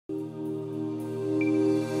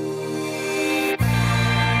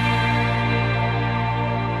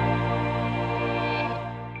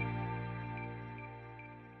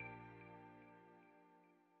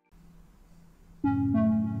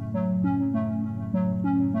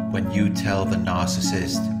when you tell the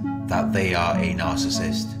narcissist that they are a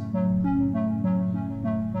narcissist.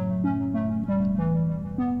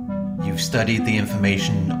 You've studied the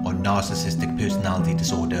information on narcissistic personality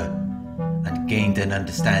disorder and gained an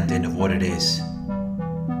understanding of what it is.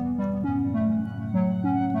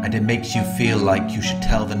 And it makes you feel like you should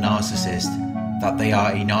tell the narcissist that they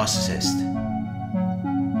are a narcissist.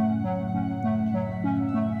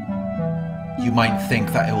 You might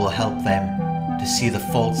think that it will help them to see the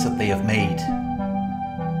faults that they have made.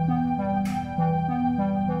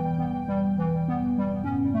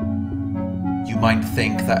 You might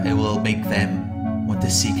think that it will make them want to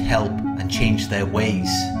seek help and change their ways.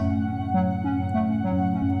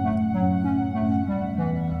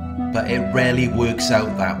 But it rarely works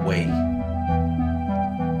out that way.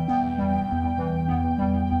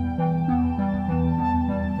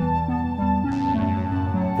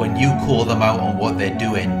 When you call them out on what they're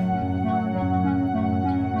doing,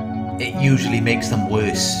 it usually makes them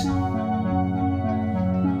worse.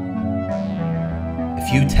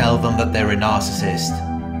 If you tell them that they're a narcissist,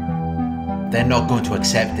 they're not going to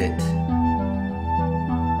accept it.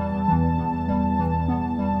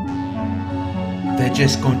 They're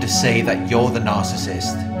just going to say that you're the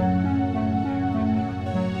narcissist.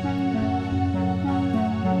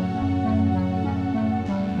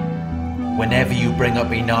 Whenever you bring up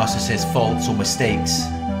a narcissist's faults or mistakes,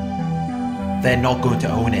 they're not going to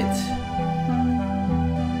own it.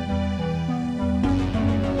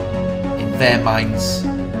 In their minds,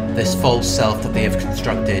 this false self that they have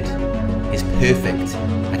constructed is perfect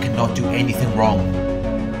and cannot do anything wrong.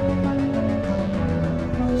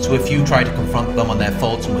 So if you try to confront them on their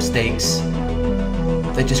faults or mistakes,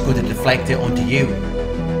 they're just going to deflect it onto you.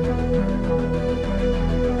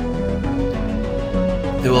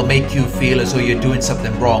 They will make you feel as though you're doing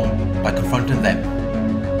something wrong by confronting them.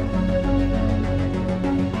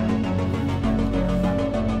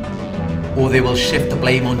 Or they will shift the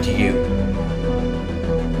blame onto you,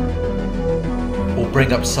 or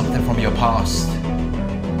bring up something from your past.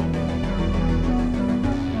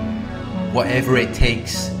 Whatever it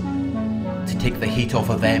takes to take the heat off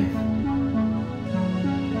of them.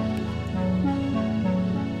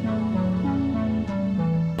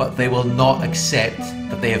 But they will not accept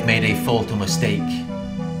that they have made a fault or mistake.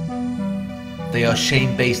 They are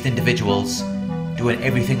shame-based individuals doing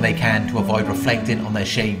everything they can to avoid reflecting on their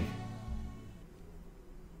shame.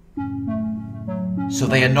 So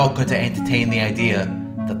they are not going to entertain the idea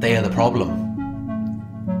that they are the problem.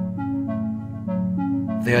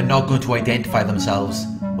 They are not going to identify themselves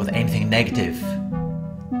with anything negative.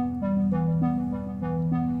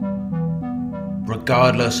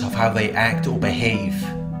 Regardless of how they act or behave,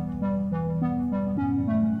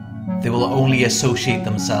 they will only associate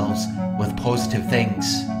themselves with positive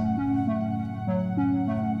things.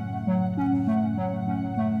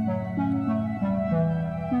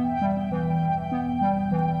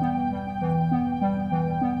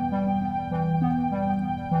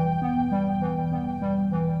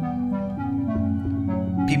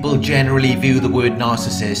 People generally view the word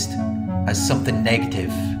narcissist as something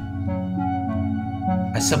negative,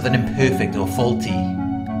 as something imperfect or faulty.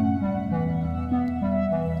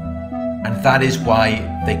 And that is why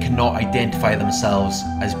they cannot identify themselves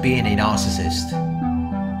as being a narcissist.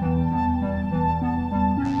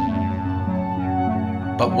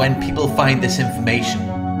 But when people find this information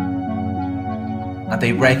and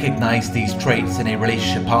they recognize these traits in a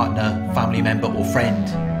relationship partner, family member or friend,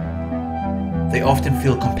 they often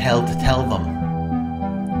feel compelled to tell them,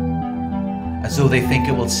 as though they think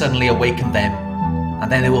it will suddenly awaken them and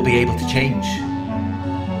then they will be able to change.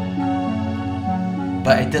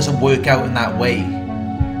 But it doesn't work out in that way.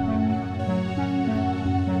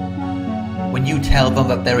 When you tell them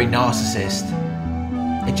that they're a narcissist,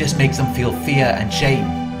 it just makes them feel fear and shame.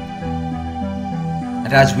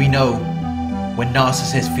 And as we know, when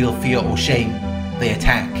narcissists feel fear or shame, they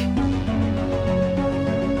attack.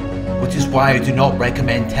 Which is why I do not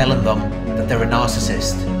recommend telling them that they're a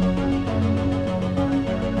narcissist.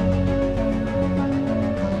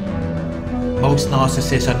 Most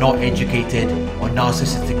narcissists are not educated on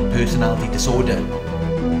narcissistic personality disorder.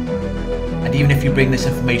 And even if you bring this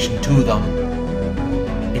information to them,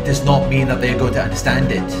 it does not mean that they are going to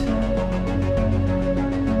understand it.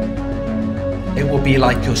 It will be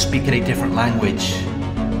like you're speaking a different language.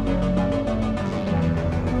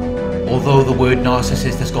 Although the word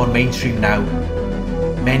narcissist has gone mainstream now,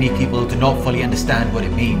 many people do not fully understand what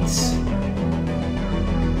it means.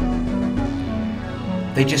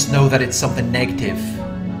 They just know that it's something negative.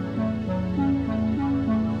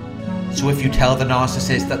 So if you tell the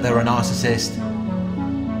narcissist that they're a narcissist,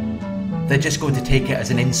 they're just going to take it as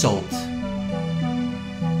an insult.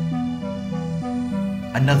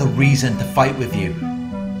 Another reason to fight with you.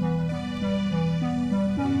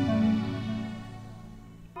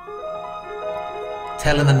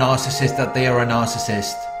 Telling the narcissist that they are a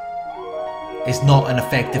narcissist is not an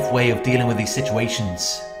effective way of dealing with these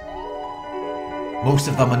situations. Most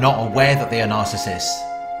of them are not aware that they are narcissists.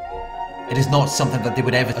 It is not something that they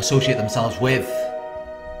would ever associate themselves with.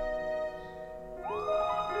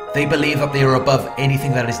 They believe that they are above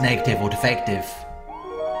anything that is negative or defective.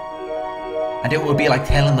 And it would be like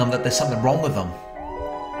telling them that there's something wrong with them,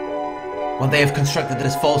 when they have constructed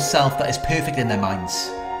this false self that is perfect in their minds.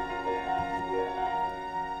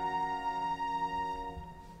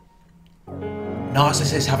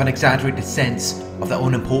 Narcissists have an exaggerated sense of their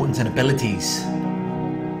own importance and abilities.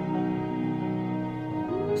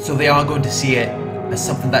 So they are going to see it as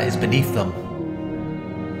something that is beneath them.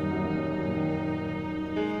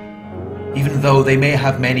 Even though they may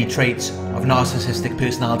have many traits of narcissistic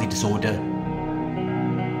personality disorder,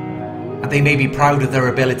 and they may be proud of their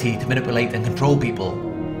ability to manipulate and control people.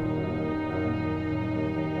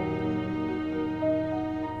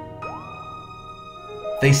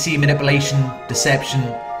 They see manipulation, deception,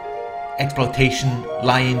 exploitation,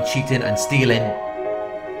 lying, cheating and stealing,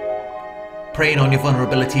 preying on your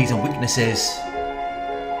vulnerabilities and weaknesses,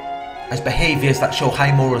 as behaviours that show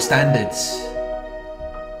high moral standards,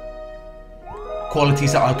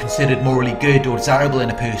 qualities that are considered morally good or desirable in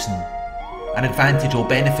a person, an advantage or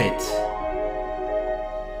benefit,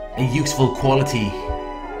 a useful quality,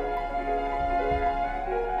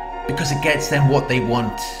 because it gets them what they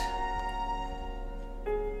want,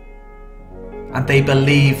 and they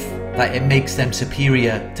believe that it makes them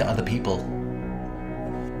superior to other people.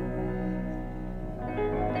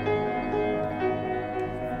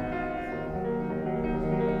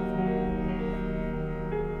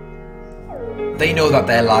 They know that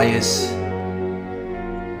they're liars.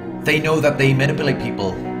 They know that they manipulate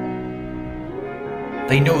people.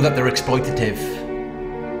 They know that they're exploitative.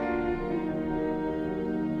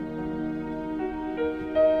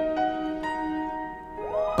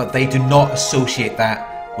 But they do not associate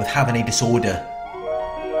that with having a disorder.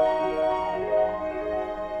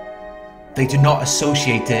 They do not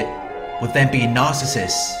associate it with them being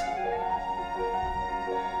narcissists.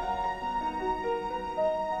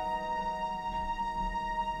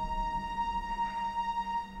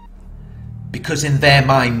 Because in their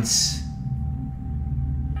minds,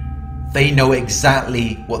 they know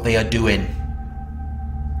exactly what they are doing,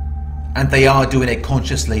 and they are doing it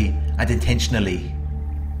consciously and intentionally.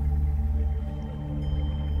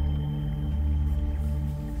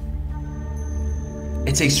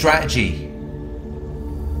 It's a strategy,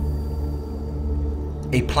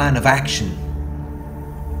 a plan of action.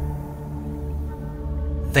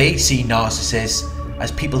 They see narcissists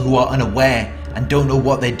as people who are unaware and don't know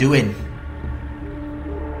what they're doing,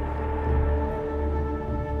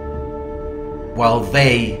 while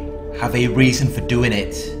they have a reason for doing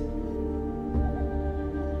it.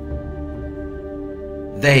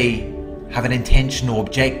 They have an intention or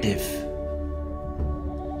objective.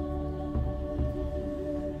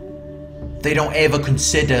 They don't ever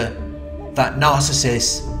consider that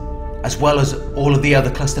narcissists, as well as all of the other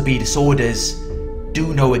cluster B disorders,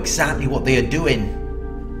 do know exactly what they are doing.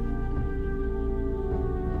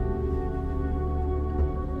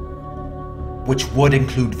 Which would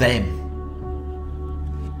include them.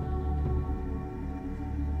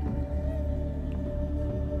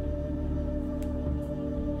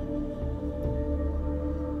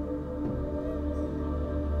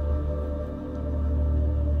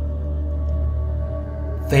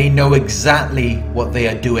 They know exactly what they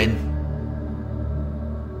are doing.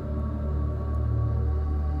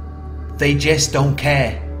 They just don't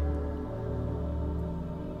care.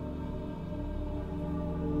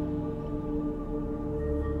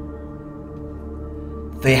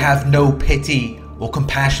 They have no pity or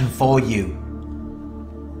compassion for you.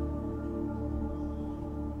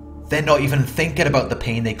 They're not even thinking about the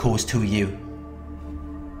pain they cause to you.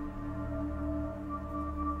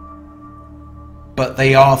 But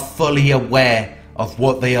they are fully aware of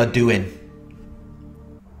what they are doing.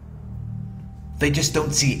 They just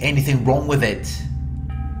don't see anything wrong with it.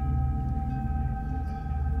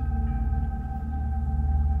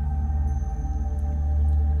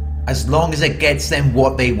 As long as it gets them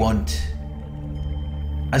what they want,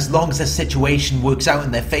 as long as the situation works out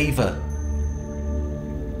in their favour,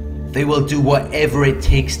 they will do whatever it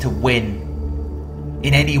takes to win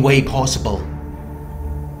in any way possible,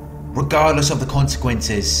 regardless of the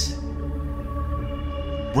consequences,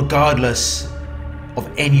 regardless of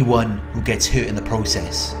anyone who gets hurt in the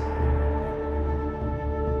process.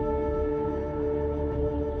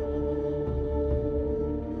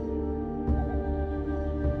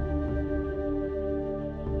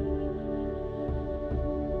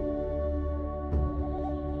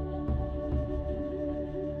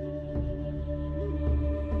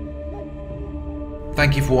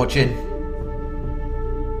 Thank you for watching.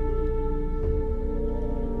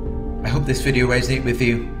 I hope this video resonated with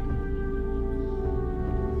you.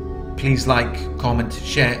 Please like, comment,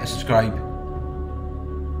 share and subscribe.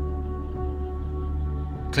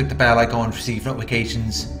 Click the bell icon to receive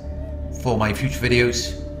notifications for my future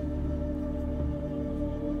videos.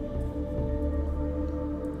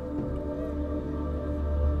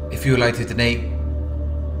 If you would like to donate,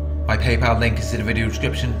 my PayPal link is in the video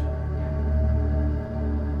description.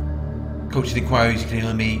 Coaching inquiries, you can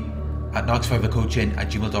email me at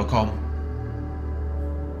narcsurvivorcoaching@gmail.com.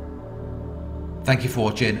 Thank you for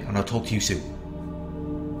watching, and I'll talk to you soon.